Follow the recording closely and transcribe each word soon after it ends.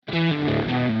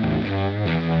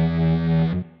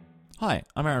Hi,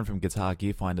 I'm Aaron from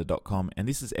GuitarGearFinder.com, and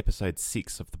this is episode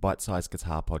 6 of the Bite Size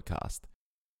Guitar Podcast.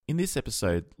 In this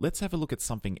episode, let's have a look at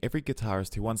something every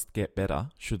guitarist who wants to get better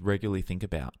should regularly think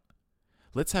about.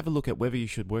 Let's have a look at whether you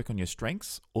should work on your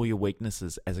strengths or your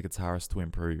weaknesses as a guitarist to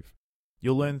improve.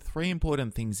 You'll learn 3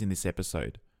 important things in this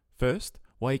episode. First,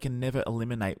 why you can never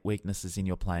eliminate weaknesses in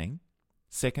your playing.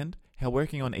 Second, how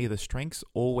working on either strengths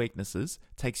or weaknesses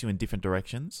takes you in different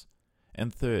directions.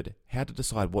 And third, how to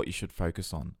decide what you should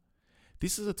focus on.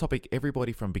 This is a topic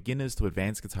everybody from beginners to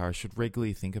advanced guitarists should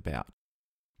regularly think about.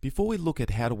 Before we look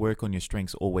at how to work on your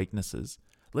strengths or weaknesses,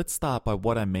 let's start by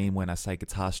what I mean when I say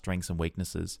guitar strengths and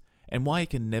weaknesses, and why you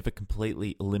can never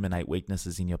completely eliminate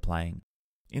weaknesses in your playing.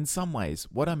 In some ways,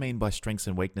 what I mean by strengths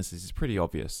and weaknesses is pretty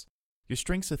obvious. Your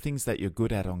strengths are things that you're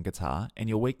good at on guitar, and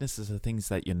your weaknesses are things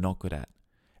that you're not good at.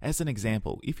 As an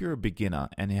example, if you're a beginner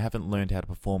and you haven't learned how to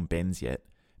perform bends yet,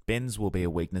 bends will be a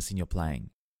weakness in your playing.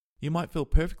 You might feel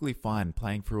perfectly fine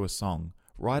playing through a song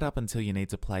right up until you need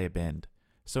to play a bend.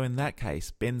 So in that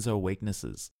case, bends are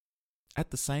weaknesses. At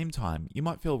the same time, you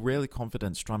might feel really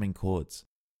confident strumming chords.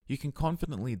 You can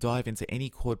confidently dive into any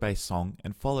chord-based song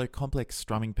and follow complex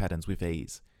strumming patterns with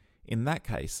ease. In that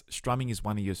case, strumming is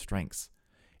one of your strengths.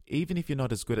 Even if you're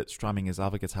not as good at strumming as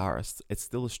other guitarists, it's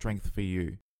still a strength for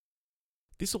you.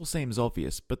 This all seems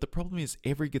obvious, but the problem is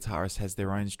every guitarist has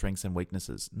their own strengths and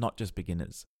weaknesses, not just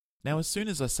beginners. Now, as soon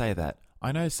as I say that,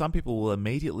 I know some people will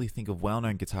immediately think of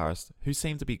well-known guitarists who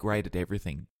seem to be great at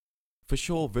everything. For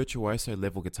sure,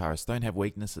 virtuoso-level guitarists don't have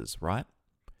weaknesses, right?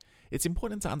 It's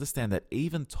important to understand that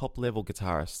even top-level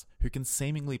guitarists who can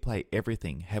seemingly play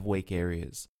everything have weak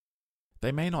areas.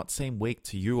 They may not seem weak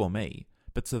to you or me,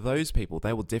 but to those people,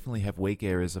 they will definitely have weak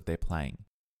areas of their playing.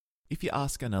 If you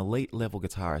ask an elite-level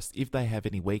guitarist if they have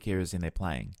any weak areas in their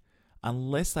playing,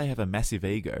 unless they have a massive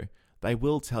ego, they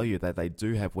will tell you that they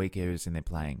do have weak areas in their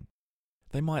playing.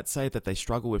 They might say that they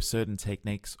struggle with certain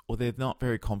techniques or they're not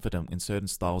very confident in certain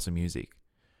styles of music.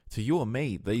 To you or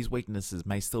me, these weaknesses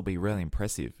may still be really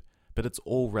impressive, but it's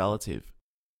all relative.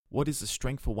 What is a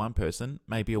strength for one person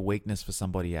may be a weakness for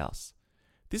somebody else.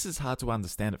 This is hard to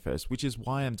understand at first, which is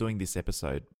why I'm doing this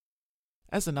episode.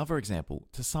 As another example,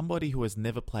 to somebody who has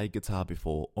never played guitar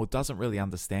before or doesn't really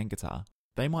understand guitar,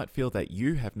 they might feel that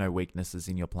you have no weaknesses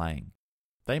in your playing.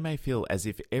 They may feel as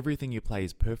if everything you play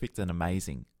is perfect and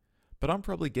amazing, but I'm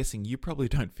probably guessing you probably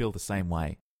don't feel the same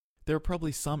way. There are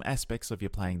probably some aspects of your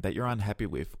playing that you're unhappy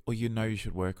with or you know you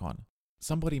should work on.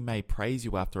 Somebody may praise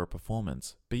you after a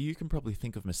performance, but you can probably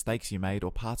think of mistakes you made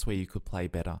or parts where you could play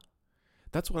better.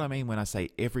 That's what I mean when I say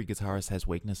every guitarist has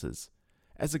weaknesses.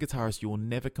 As a guitarist, you will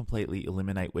never completely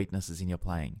eliminate weaknesses in your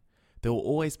playing. There will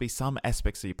always be some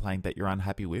aspects of your playing that you're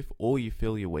unhappy with or you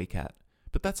feel you're weak at,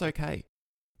 but that's okay.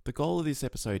 The goal of this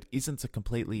episode isn't to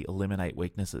completely eliminate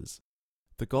weaknesses.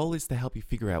 The goal is to help you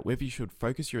figure out whether you should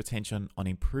focus your attention on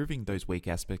improving those weak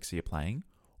aspects of your playing,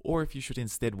 or if you should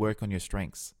instead work on your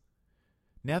strengths.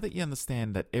 Now that you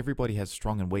understand that everybody has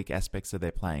strong and weak aspects of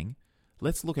their playing,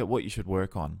 let's look at what you should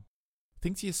work on.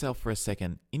 Think to yourself for a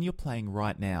second, in your playing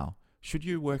right now, should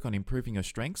you work on improving your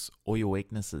strengths or your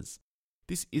weaknesses?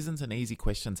 This isn't an easy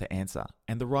question to answer,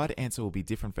 and the right answer will be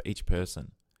different for each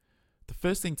person. The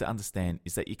first thing to understand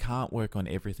is that you can't work on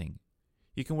everything.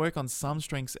 You can work on some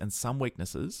strengths and some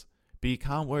weaknesses, but you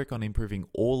can't work on improving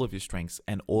all of your strengths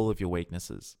and all of your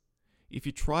weaknesses. If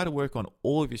you try to work on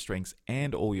all of your strengths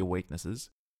and all your weaknesses,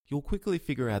 you'll quickly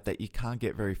figure out that you can't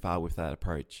get very far with that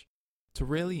approach. To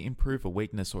really improve a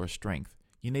weakness or a strength,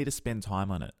 you need to spend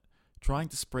time on it. Trying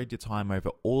to spread your time over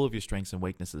all of your strengths and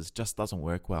weaknesses just doesn't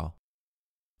work well.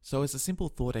 So as a simple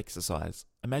thought exercise,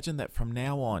 imagine that from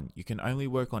now on you can only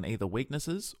work on either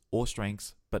weaknesses or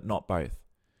strengths, but not both.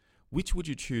 Which would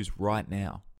you choose right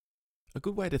now? A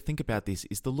good way to think about this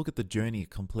is to look at the journey a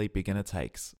complete beginner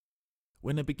takes.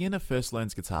 When a beginner first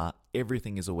learns guitar,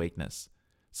 everything is a weakness.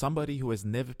 Somebody who has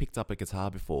never picked up a guitar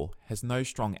before has no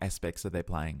strong aspects of their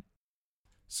playing.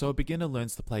 So a beginner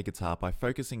learns to play guitar by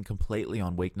focusing completely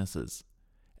on weaknesses.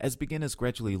 As beginners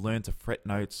gradually learn to fret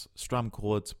notes, strum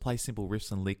chords, play simple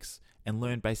riffs and licks, and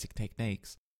learn basic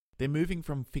techniques, they're moving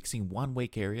from fixing one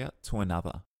weak area to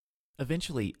another.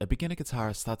 Eventually, a beginner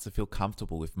guitarist starts to feel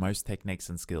comfortable with most techniques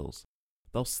and skills.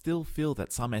 They'll still feel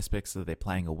that some aspects of their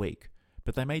playing are weak,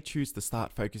 but they may choose to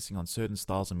start focusing on certain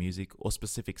styles of music or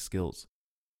specific skills.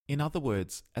 In other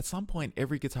words, at some point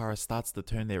every guitarist starts to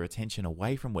turn their attention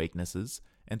away from weaknesses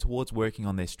and towards working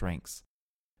on their strengths.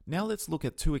 Now let's look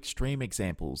at 2 extreme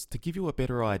examples to give you a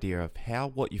better idea of how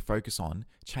what you focus on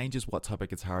changes what type of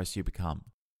guitarist you become.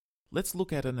 Let's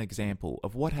look at an example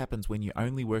of what happens when you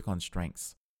only work on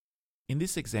strengths. In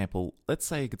this example, let's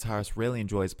say a guitarist really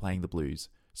enjoys playing the blues,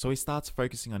 So he starts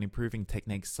focusing on improving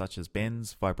techniques such as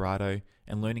bends, vibrato,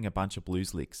 and learning a bunch of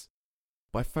blues licks.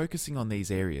 By focusing on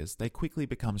these areas, they quickly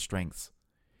become strengths.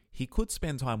 He could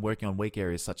spend time working on weak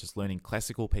areas such as learning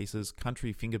classical pieces,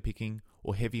 country fingerpicking,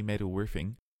 or heavy metal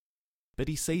riffing, but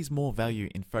he sees more value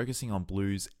in focusing on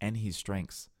blues and his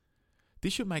strengths.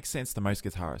 This should make sense to most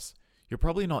guitarists. You're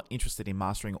probably not interested in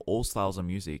mastering all styles of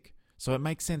music, so it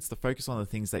makes sense to focus on the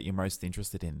things that you're most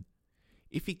interested in.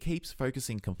 If he keeps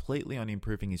focusing completely on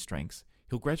improving his strengths,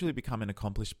 he'll gradually become an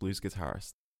accomplished blues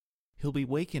guitarist. He'll be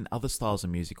weak in other styles of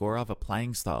music or other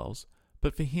playing styles,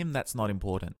 but for him that's not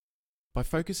important. By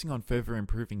focusing on further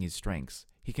improving his strengths,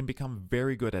 he can become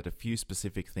very good at a few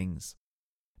specific things.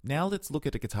 Now let's look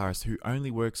at a guitarist who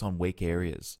only works on weak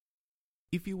areas.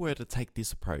 If you were to take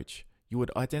this approach, you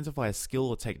would identify a skill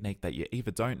or technique that you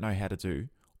either don't know how to do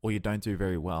or you don't do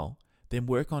very well, then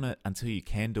work on it until you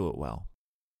can do it well.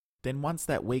 Then once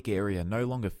that weak area no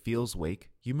longer feels weak,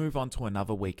 you move on to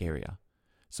another weak area.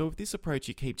 So with this approach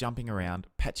you keep jumping around,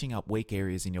 patching up weak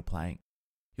areas in your playing.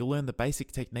 You'll learn the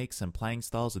basic techniques and playing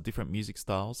styles of different music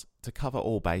styles to cover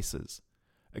all bases.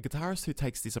 A guitarist who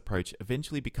takes this approach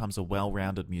eventually becomes a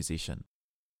well-rounded musician.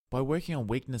 By working on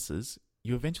weaknesses,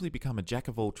 you eventually become a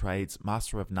jack-of-all-trades,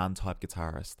 master-of-none type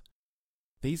guitarist.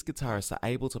 These guitarists are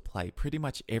able to play pretty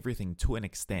much everything to an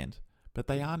extent, but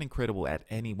they aren't incredible at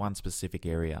any one specific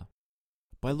area.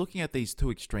 By looking at these two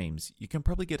extremes, you can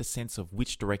probably get a sense of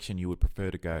which direction you would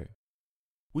prefer to go.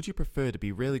 Would you prefer to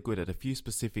be really good at a few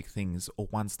specific things or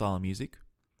one style of music?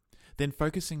 Then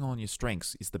focusing on your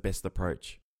strengths is the best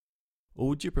approach. Or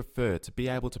would you prefer to be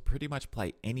able to pretty much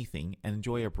play anything and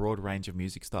enjoy a broad range of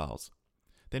music styles?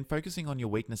 Then focusing on your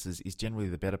weaknesses is generally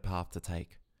the better path to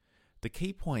take. The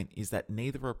key point is that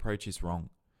neither approach is wrong.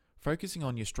 Focusing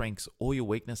on your strengths or your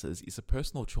weaknesses is a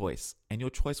personal choice, and your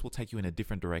choice will take you in a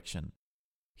different direction.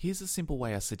 Here's a simple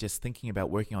way I suggest thinking about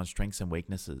working on strengths and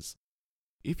weaknesses.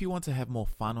 If you want to have more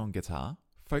fun on guitar,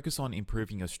 focus on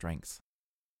improving your strengths.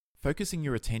 Focusing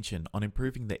your attention on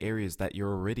improving the areas that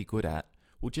you're already good at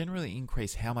will generally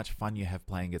increase how much fun you have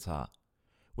playing guitar.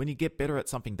 When you get better at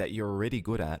something that you're already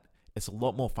good at, it's a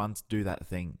lot more fun to do that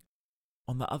thing.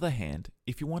 On the other hand,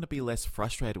 if you want to be less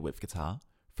frustrated with guitar,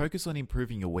 focus on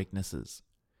improving your weaknesses.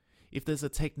 If there's a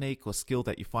technique or skill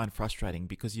that you find frustrating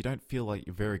because you don't feel like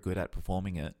you're very good at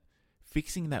performing it,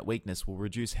 fixing that weakness will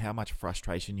reduce how much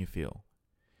frustration you feel.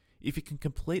 If you can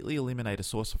completely eliminate a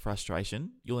source of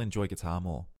frustration, you'll enjoy guitar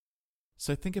more.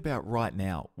 So think about right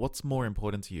now, what's more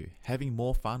important to you, having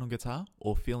more fun on guitar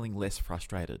or feeling less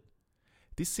frustrated?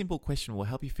 This simple question will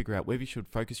help you figure out whether you should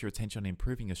focus your attention on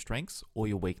improving your strengths or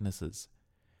your weaknesses.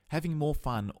 Having more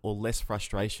fun or less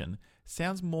frustration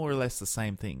sounds more or less the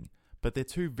same thing, but they're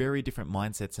two very different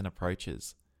mindsets and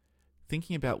approaches.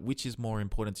 Thinking about which is more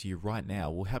important to you right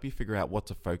now will help you figure out what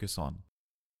to focus on.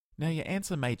 Now your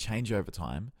answer may change over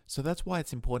time, so that's why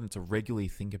it's important to regularly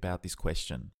think about this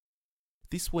question.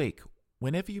 This week,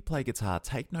 whenever you play guitar,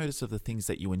 take notice of the things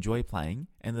that you enjoy playing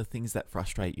and the things that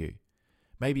frustrate you.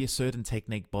 Maybe a certain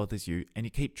technique bothers you and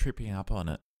you keep tripping up on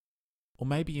it. Or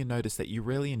maybe you notice that you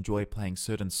really enjoy playing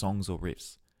certain songs or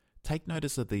riffs. Take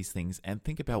notice of these things and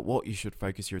think about what you should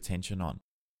focus your attention on.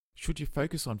 Should you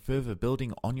focus on further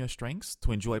building on your strengths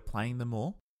to enjoy playing them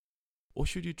more? Or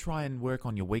should you try and work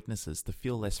on your weaknesses to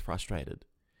feel less frustrated?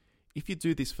 If you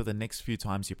do this for the next few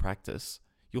times you practice,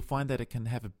 you'll find that it can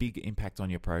have a big impact on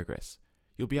your progress.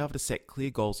 You'll be able to set clear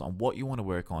goals on what you want to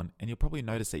work on, and you'll probably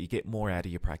notice that you get more out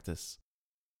of your practice.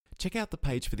 Check out the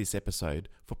page for this episode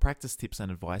for practice tips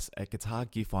and advice at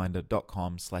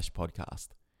guitargearfinder.com/podcast.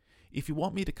 If you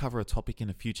want me to cover a topic in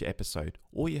a future episode,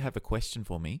 or you have a question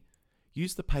for me,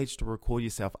 use the page to record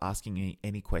yourself asking me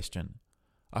any question.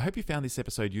 I hope you found this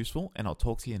episode useful, and I'll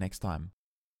talk to you next time.